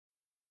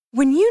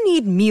When you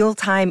need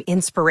mealtime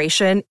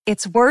inspiration,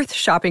 it's worth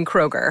shopping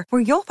Kroger,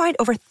 where you'll find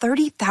over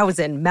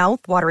 30,000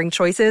 mouth-watering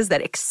choices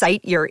that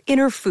excite your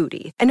inner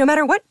foodie. And no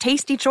matter what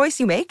tasty choice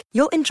you make,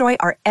 you'll enjoy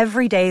our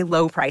everyday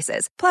low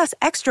prices, plus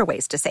extra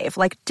ways to save,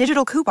 like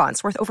digital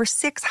coupons worth over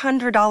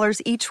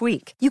 $600 each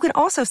week. You can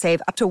also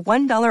save up to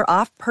 $1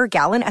 off per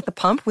gallon at the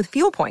pump with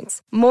fuel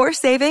points. More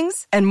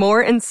savings and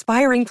more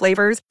inspiring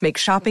flavors make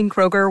shopping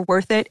Kroger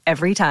worth it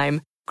every time.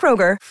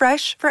 Kroger,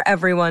 fresh for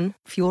everyone.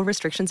 Fuel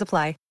restrictions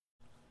apply.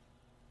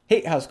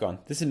 Hey, how's it going?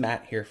 This is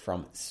Matt here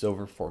from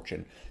Silver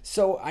Fortune.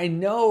 So I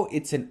know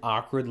it's an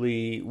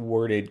awkwardly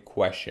worded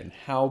question.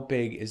 How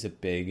big is a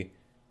big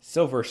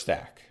silver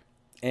stack?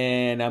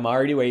 And I'm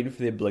already waiting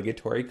for the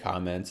obligatory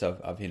comments of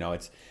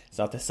it's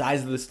not the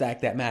size of the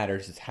stack that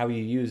matters. It's how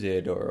you use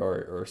it,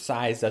 or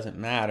size doesn't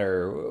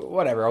matter,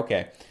 whatever.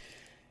 Okay,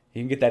 you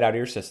can get that out of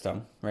your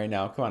system right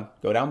now. Come on,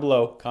 go down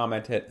below,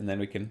 comment it, and then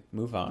we can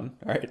move on.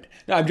 All right.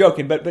 No, I'm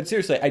joking, but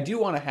seriously, I do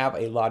want to have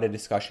a lot of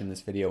discussion in this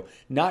video.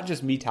 Not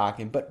just me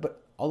talking,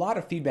 but a lot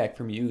of feedback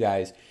from you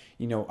guys.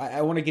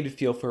 I want to get a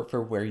feel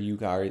for where you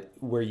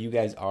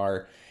guys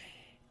are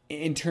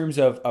in terms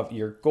of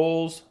your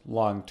goals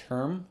long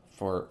term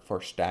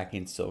for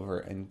stacking silver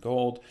and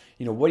gold.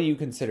 What do you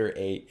consider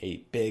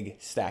a big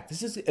stack?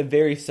 This is a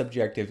very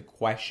subjective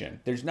question.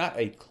 There's not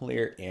a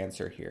clear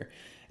answer here.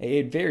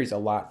 It varies a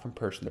lot from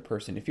person to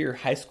person. If you're a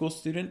high school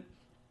student,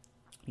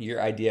 your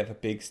idea of a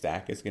big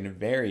stack is going to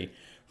vary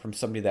from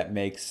somebody that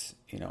makes,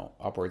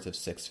 upwards of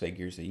six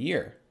figures a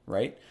year,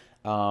 right?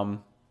 I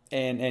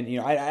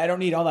don't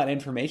need all that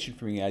information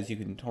from you guys. You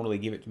can totally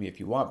give it to me if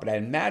you want, but I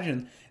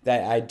imagine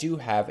that I do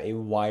have a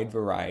wide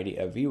variety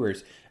of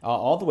viewers,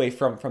 all the way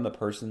from the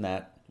person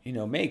that,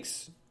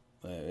 makes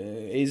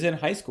is in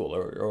high school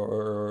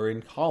or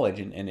in college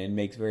and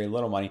makes very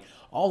little money,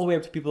 all the way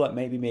up to people that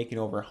may be making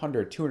over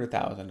 $100,000,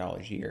 $200,000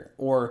 a year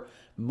or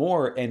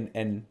more,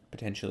 and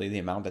potentially the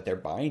amount that they're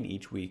buying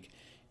each week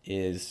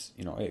is,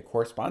 it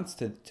corresponds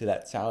to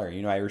that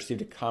salary. I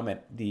received a comment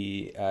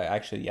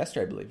actually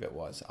yesterday, I believe it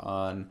was,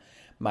 on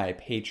my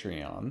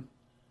Patreon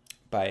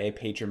by a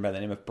patron by the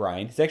name of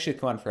Brian. He's actually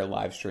come on for a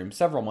live stream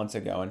several months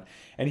ago,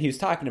 and he was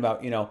talking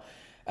about,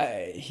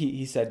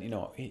 he said,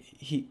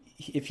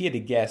 if he had to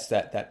guess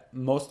that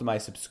most of my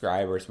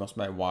subscribers, most of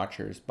my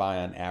watchers buy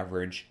on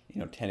average,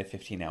 10 to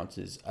 15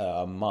 ounces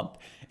a month.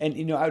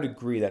 And, I would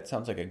agree that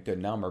sounds like a good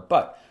number,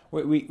 but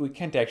we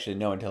can't actually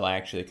know until I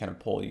actually kind of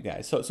poll you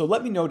guys. So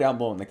let me know down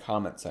below in the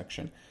comment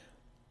section.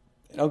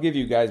 And I'll give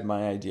you guys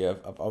my idea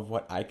of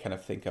what I kind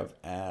of think of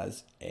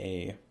as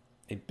a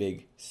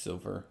big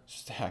silver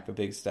stack, a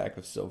big stack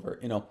of silver.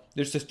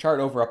 There's this chart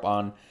over up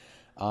on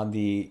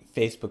the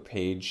Facebook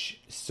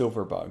page,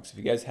 Silverbugs. If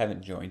you guys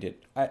haven't joined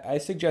it, I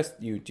suggest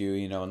you do,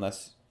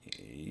 unless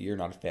you're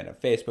not a fan of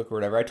Facebook or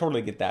whatever. I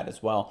totally get that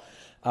as well.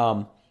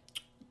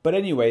 But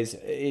anyways,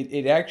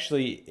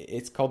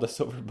 it's called the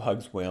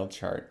Silverbugs whale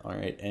chart, all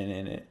right?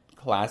 And it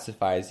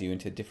classifies you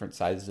into different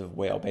sizes of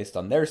whale based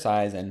on their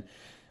size and,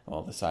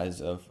 well, the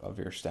size of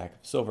your stack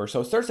of silver.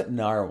 So it starts at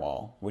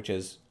narwhal, which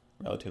is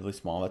relatively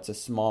small. That's a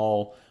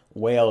small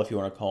whale, if you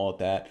want to call it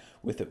that,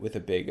 with a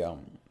big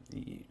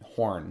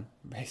horn,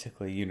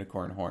 basically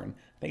unicorn horn.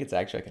 I think it's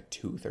actually like a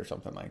tooth or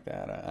something like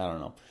that. I don't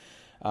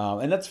know.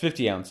 And that's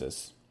 50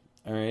 ounces.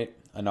 All right,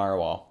 a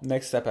narwhal.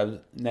 Next step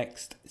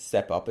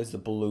up is the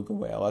beluga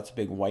whale. That's a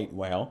big white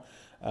whale,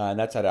 and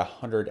that's at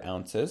 100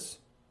 ounces.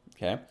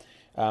 Okay,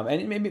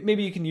 and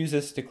maybe you can use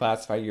this to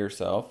classify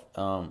yourself.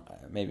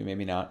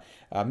 Maybe not.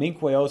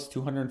 Minke whale is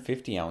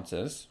 250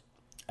 ounces.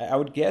 I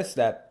would guess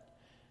that,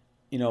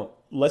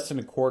 less than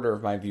a quarter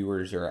of my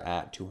viewers are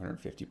at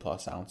 250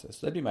 plus ounces.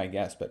 So that'd be my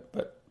guess,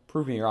 but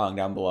prove me wrong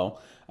down below.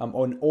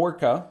 An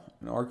orca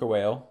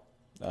whale,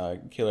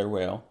 killer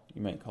whale,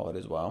 you might call it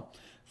as well,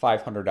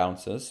 500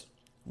 ounces.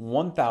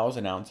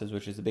 1,000 ounces,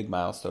 which is a big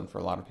milestone for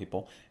a lot of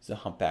people, is a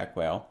humpback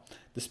whale.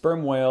 The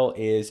sperm whale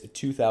is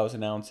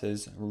 2,000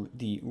 ounces.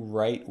 The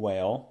right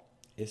whale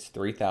is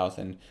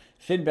 3,000.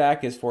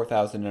 Finback is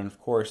 4,000, and of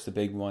course the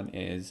big one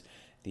is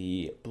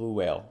the blue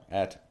whale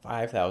at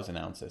 5,000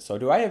 ounces. So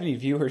do I have any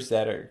viewers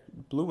that are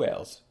blue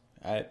whales?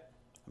 I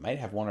might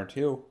have one or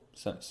two.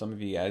 Some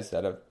of you guys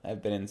that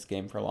have been in this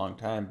game for a long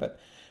time. But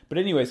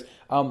anyways,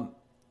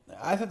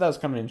 I thought that was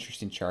kind of an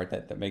interesting chart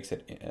that makes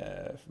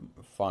it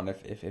fun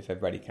if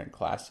everybody kind of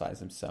classifies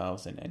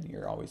themselves and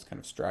you're always kind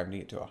of striving to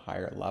get to a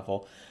higher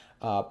level.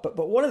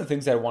 But one of the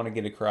things that I want to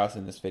get across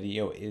in this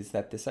video is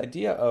that this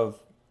idea of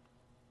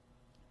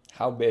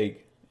how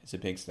big is a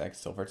big stack of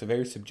silver, it's a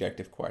very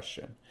subjective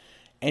question.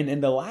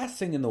 And the last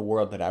thing in the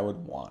world that I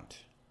would want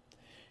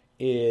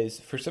is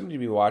for somebody to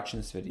be watching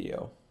this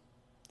video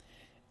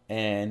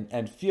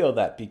and feel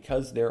that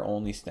because they're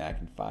only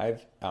stacking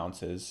 5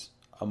 ounces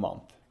a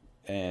month,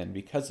 and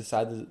because the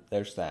size of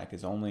their stack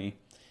is only,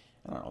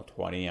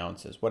 20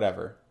 ounces,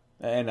 whatever.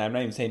 And I'm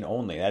not even saying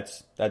only.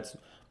 That's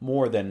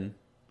more than,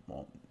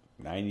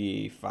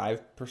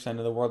 95%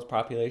 of the world's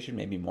population,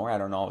 maybe more. I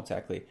don't know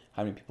exactly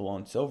how many people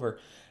own silver.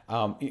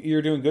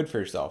 You're doing good for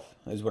yourself,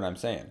 is what I'm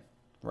saying.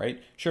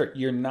 right? Sure,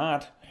 you're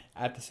not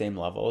at the same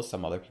level as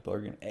some other people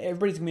are.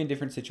 Everybody's going to be in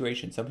different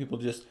situations. Some people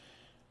just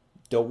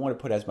don't want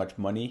to put as much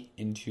money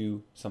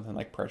into something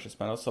like precious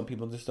metals. Some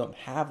people just don't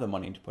have the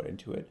money to put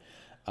into it.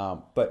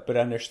 But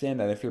understand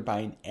that if you're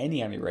buying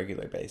any on a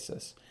regular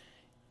basis,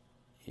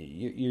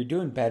 you're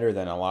doing better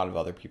than a lot of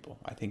other people.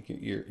 I think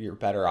you're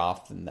better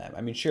off than them.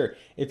 I mean, sure,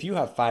 if you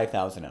have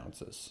 5,000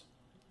 ounces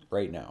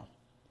right now,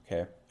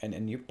 okay,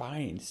 and you're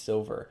buying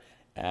silver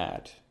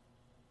at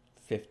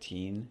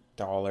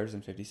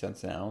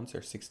 $15.50 an ounce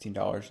or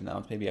 $16 an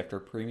ounce, maybe after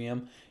a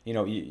premium,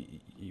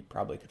 you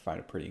probably could find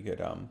a pretty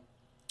good,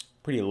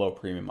 pretty low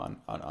premium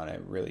on a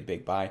really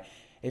big buy.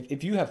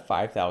 If you have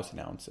 5,000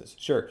 ounces,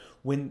 sure,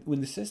 when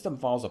the system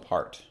falls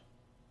apart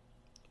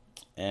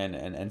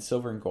and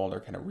silver and gold are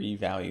kind of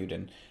revalued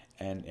and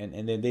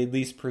then they at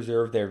least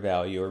preserve their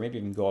value or maybe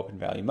even go up in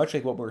value, much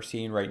like what we're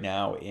seeing right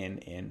now in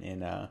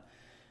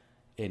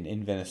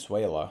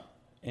Venezuela,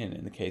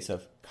 in the case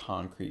of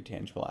concrete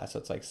tangible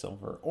assets like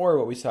silver, or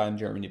what we saw in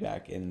Germany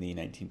back in the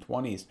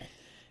 1920s,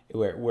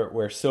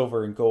 where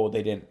silver and gold,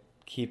 they didn't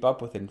keep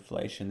up with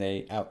inflation.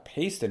 They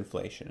outpaced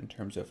inflation in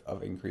terms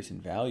of increase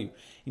in value.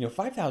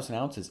 5,000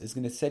 ounces is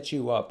going to set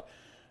you up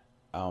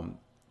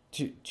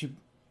to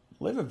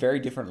live a very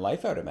different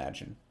life, I would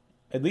imagine.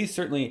 At least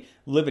certainly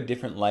live a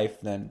different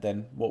life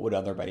than what would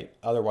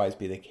otherwise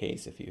be the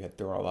case if you had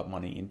thrown all that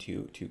money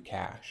into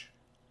cash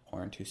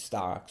or into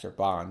stocks or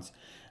bonds.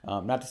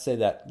 Not to say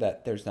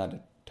that there's not a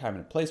time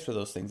and a place for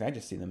those things. I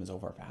just see them as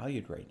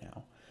overvalued right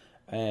now.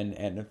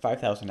 And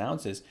 5,000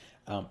 ounces,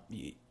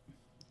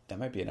 that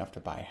might be enough to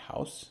buy a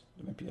house.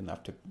 It might be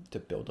enough to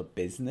build a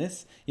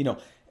business.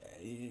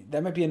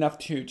 That might be enough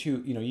to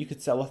you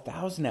could sell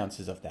 1,000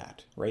 ounces of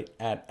that, right,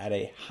 at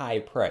a high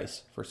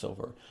price for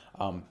silver,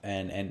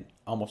 and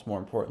almost more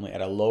importantly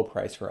at a low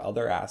price for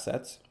other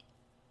assets.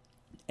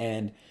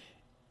 And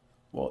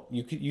well,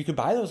 you could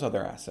buy those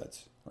other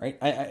assets, right?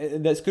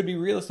 This could be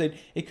real estate.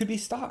 It could be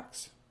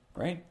stocks,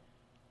 right?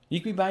 You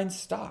could be buying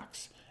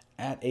stocks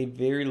at a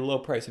very low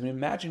price. I mean,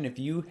 imagine if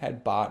you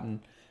had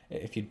bought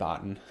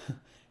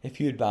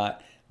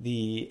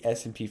the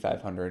S&P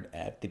 500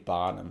 at the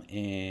bottom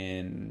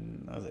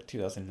in, was it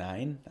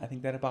 2009? I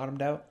think that it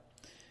bottomed out.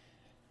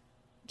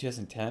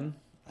 2010?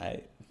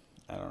 I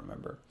don't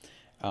remember.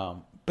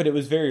 But it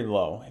was very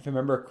low. If I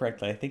remember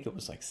correctly, I think it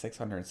was like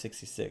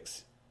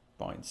 666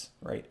 points,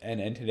 right?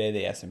 And today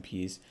the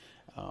S&P's,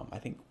 I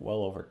think,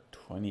 well over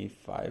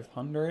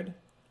 2,500.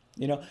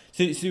 So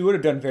you would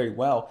have done very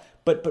well.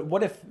 But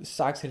what if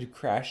stocks had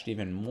crashed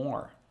even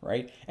more,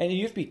 right? And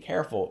you have to be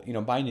careful.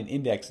 Buying an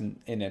index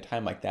in a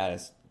time like that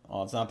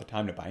it's not the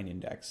time to buy an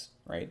index,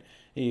 right?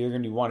 You're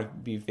going to want to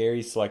be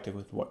very selective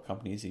with what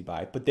companies you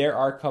buy. But there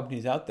are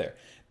companies out there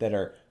that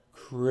are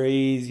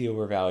crazy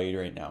overvalued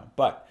right now.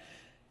 But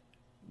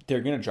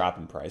they're going to drop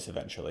in price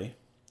eventually.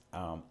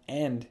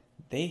 And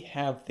they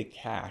have the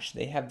cash,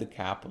 they have the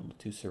capital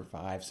to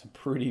survive some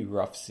pretty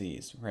rough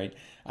seas, right?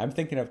 I'm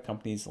thinking of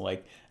companies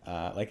like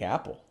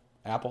Apple.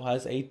 Apple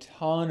has a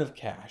ton of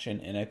cash,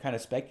 and I've kind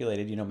of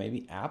speculated,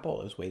 maybe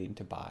Apple is waiting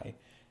to buy,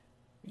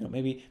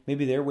 maybe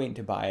they're waiting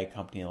to buy a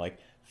company like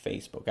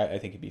Facebook. I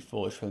think it'd be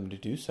foolish for them to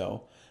do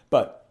so,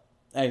 but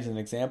as an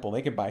example,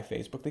 they could buy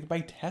Facebook, they could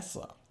buy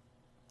Tesla.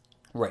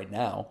 Right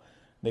now,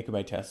 they could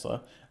buy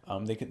Tesla.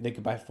 They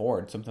could buy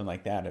Ford, something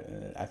like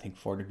that. I think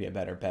Ford would be a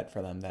better bet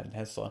for them than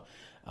Tesla.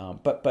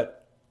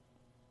 But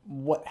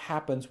what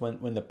happens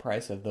when the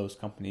price of those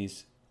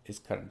companies is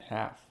cut in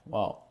half?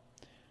 Well,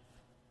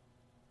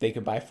 they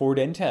could buy Ford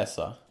and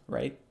Tesla,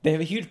 right? They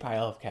have a huge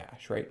pile of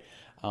cash, right?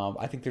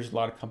 I think there's a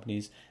lot of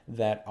companies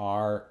that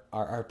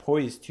are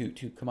poised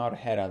to come out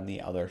ahead on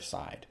the other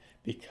side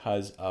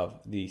because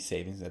of the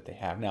savings that they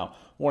have. Now,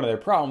 one of their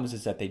problems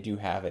is that they do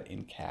have it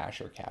in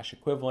cash or cash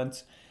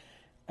equivalents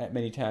at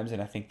many times,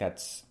 and I think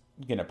that's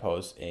going to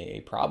pose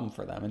a problem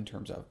for them in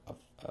terms of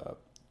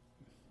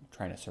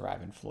trying to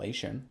survive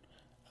inflation.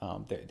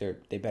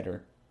 They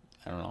better,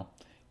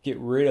 get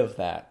rid of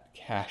that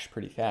cash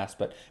pretty fast.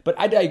 But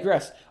I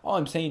digress. All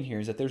I'm saying here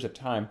is that there's a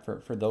time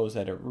for those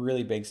that are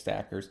really big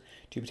stackers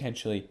to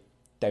potentially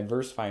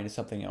diversify into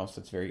something else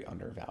that's very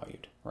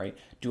undervalued, right?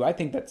 Do I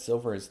think that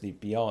silver is the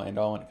be-all,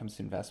 end-all when it comes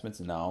to investments?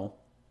 No.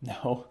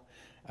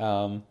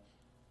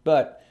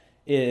 But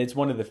it's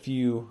one of the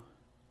few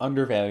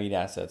undervalued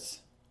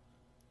assets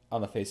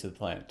on the face of the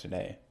planet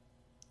today.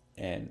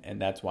 And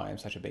that's why I'm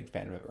such a big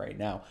fan of it right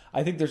now.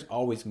 I think there's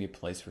always going to be a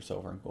place for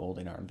silver and gold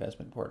in our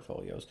investment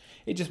portfolios.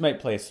 It just might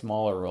play a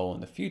smaller role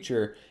in the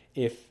future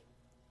if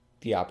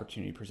the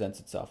opportunity presents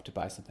itself to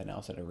buy something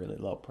else at a really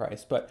low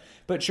price. But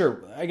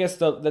sure, I guess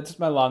that's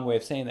my long way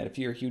of saying that if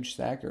you're a huge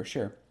stacker,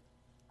 sure,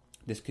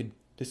 this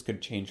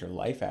could change your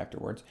life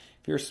afterwards.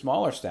 If you're a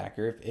smaller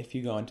stacker, if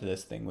you go into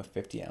this thing with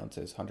 50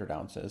 ounces, 100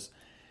 ounces,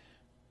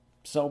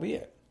 so be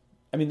it.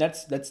 I mean,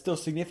 that's still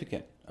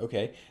significant,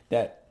 okay?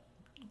 That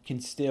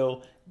can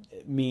still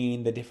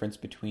mean the difference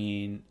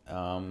between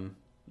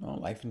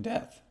life and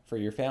death for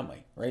your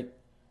family, right?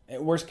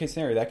 Worst case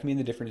scenario, that can mean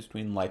the difference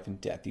between life and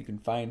death. You can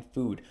find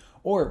food,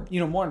 or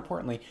more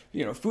importantly,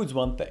 food's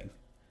one thing.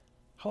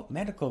 How about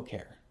medical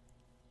care?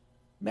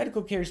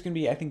 Medical care is going to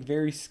be, I think,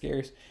 very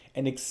scarce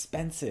and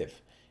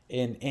expensive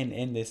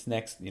in this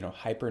next,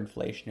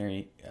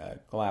 hyperinflationary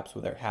collapse,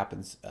 whether it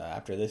happens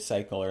after this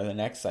cycle or the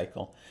next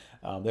cycle.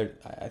 I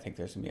think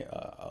there's going to be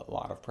a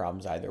lot of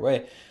problems either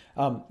way.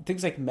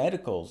 Things like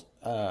medicals,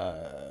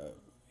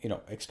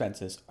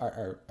 expenses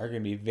are going to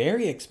be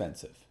very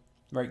expensive,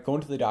 right?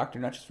 Going to the doctor,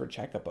 not just for a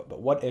checkup, but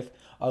what if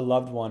a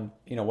loved one,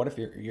 what if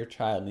your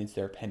child needs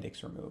their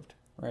appendix removed,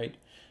 right?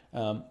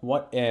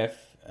 What if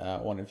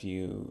one of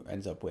you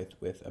ends up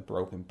with a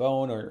broken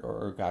bone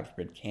or God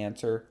forbid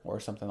cancer or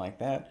something like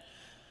that?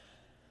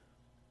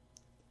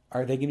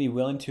 Are they going to be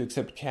willing to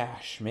accept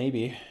cash?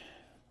 Maybe.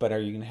 But are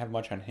you going to have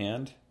much on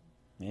hand?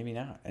 Maybe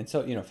not. And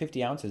so,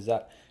 50 ounces,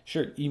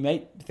 sure, you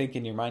might think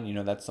in your mind,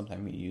 that's something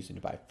I'm going to use to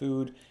buy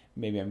food.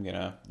 Maybe I'm going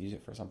to use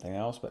it for something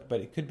else. But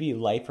it could be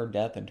life or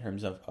death in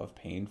terms of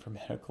paying for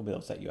medical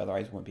bills that you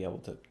otherwise wouldn't be able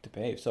to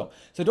pay. So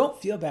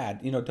don't feel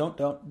bad.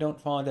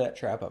 Don't fall into that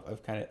trap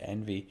of kind of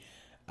envy.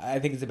 I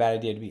think it's a bad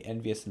idea to be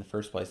envious in the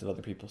first place of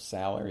other people's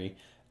salary,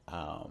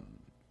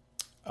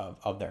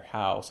 of their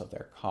house, of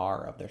their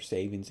car, of their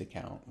savings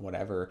account,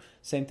 whatever.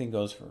 Same thing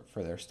goes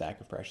for their stack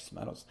of precious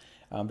metals.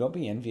 Don't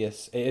be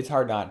envious. It's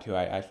hard not to.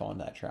 I fall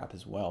into that trap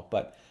as well.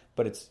 But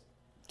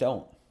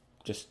don't.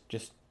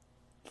 Just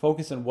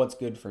focus on what's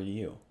good for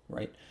you,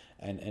 right?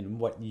 And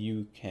what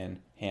you can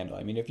handle.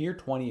 I mean, if you're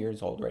 20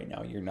 years old right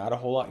now, you're not a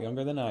whole lot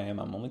younger than I am.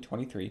 I'm only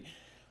 23.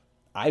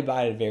 I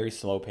buy at a very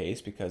slow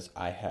pace because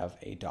I have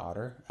a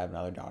daughter. I have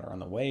another daughter on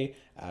the way.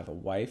 I have a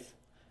wife,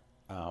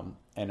 and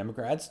I'm a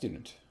grad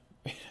student.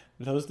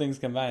 Those things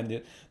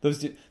combined,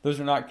 those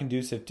are not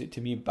conducive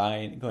to me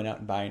going out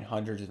and buying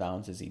hundreds of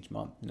ounces each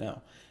month.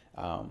 No,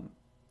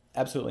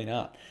 absolutely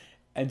not.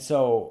 And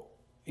so,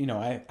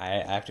 I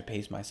have to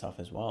pace myself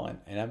as well,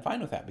 and I'm fine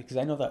with that because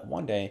I know that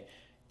one day,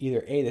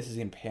 either A, this is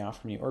going to pay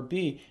off for me, or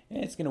B,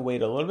 it's going to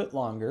wait a little bit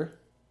longer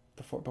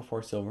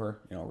before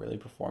silver, really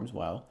performs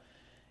well.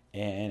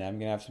 And I'm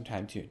going to have some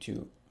time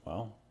to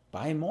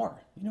buy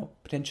more,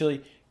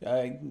 potentially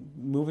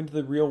move into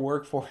the real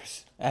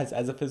workforce as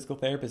a physical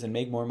therapist and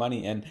make more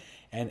money and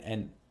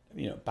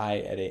buy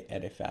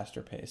at a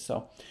faster pace.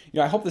 So,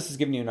 I hope this has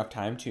given you enough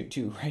time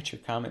to write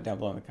your comment down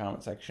below in the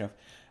comment section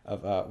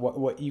of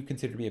what you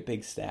consider to be a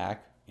big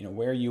stack,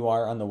 where you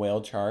are on the whale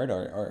chart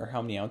or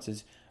how many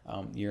ounces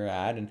you're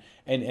at. And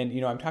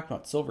I'm talking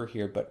about silver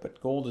here,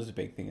 but gold is a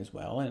big thing as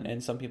well.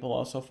 And some people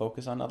also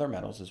focus on other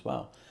metals as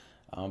well.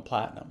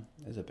 Platinum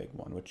is a big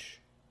one,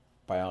 which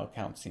by all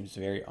accounts seems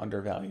very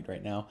undervalued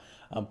right now.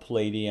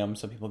 Palladium,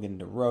 some people get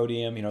into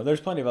rhodium. There's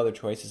plenty of other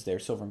choices there.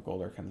 Silver and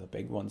gold are kind of the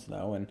big ones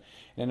though. And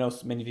I know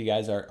many of you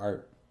guys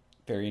are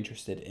very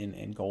interested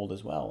in gold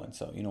as well. And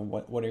so,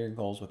 what are your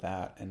goals with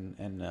that?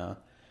 And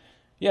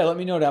let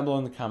me know down below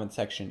in the comment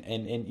section.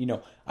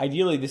 And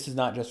ideally this is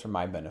not just for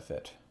my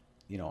benefit.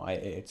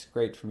 It's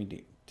great for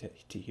me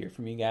to hear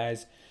from you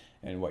guys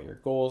and what your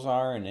goals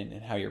are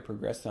and how you're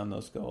progressing on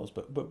those goals.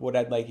 But what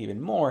I'd like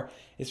even more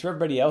is for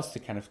everybody else to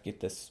kind of get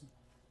this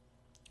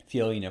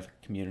feeling of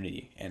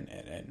community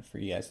and for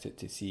you guys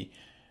to see,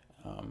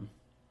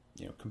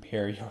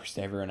 compare yours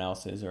to everyone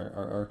else's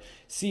or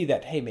see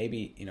that, hey,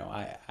 maybe,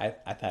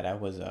 I thought I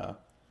was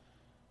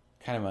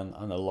kind of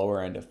on the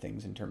lower end of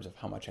things in terms of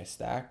how much I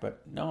stack,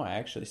 but no, I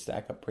actually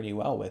stack up pretty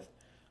well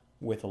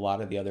with a lot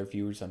of the other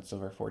viewers on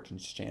Silver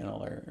Fortune's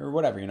channel or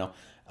whatever,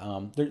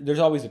 there's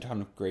always a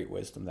ton of great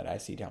wisdom that I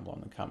see down below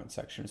in the comment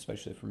section,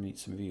 especially from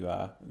some of you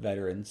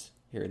veterans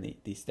here in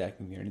the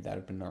stacking community that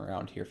have been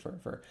around here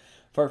for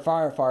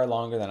far, far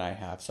longer than I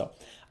have. So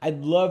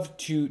I'd love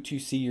to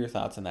see your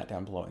thoughts on that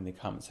down below in the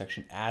comment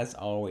section. As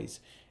always,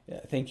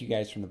 thank you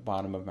guys from the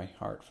bottom of my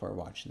heart for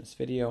watching this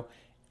video,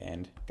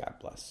 and God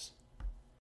bless.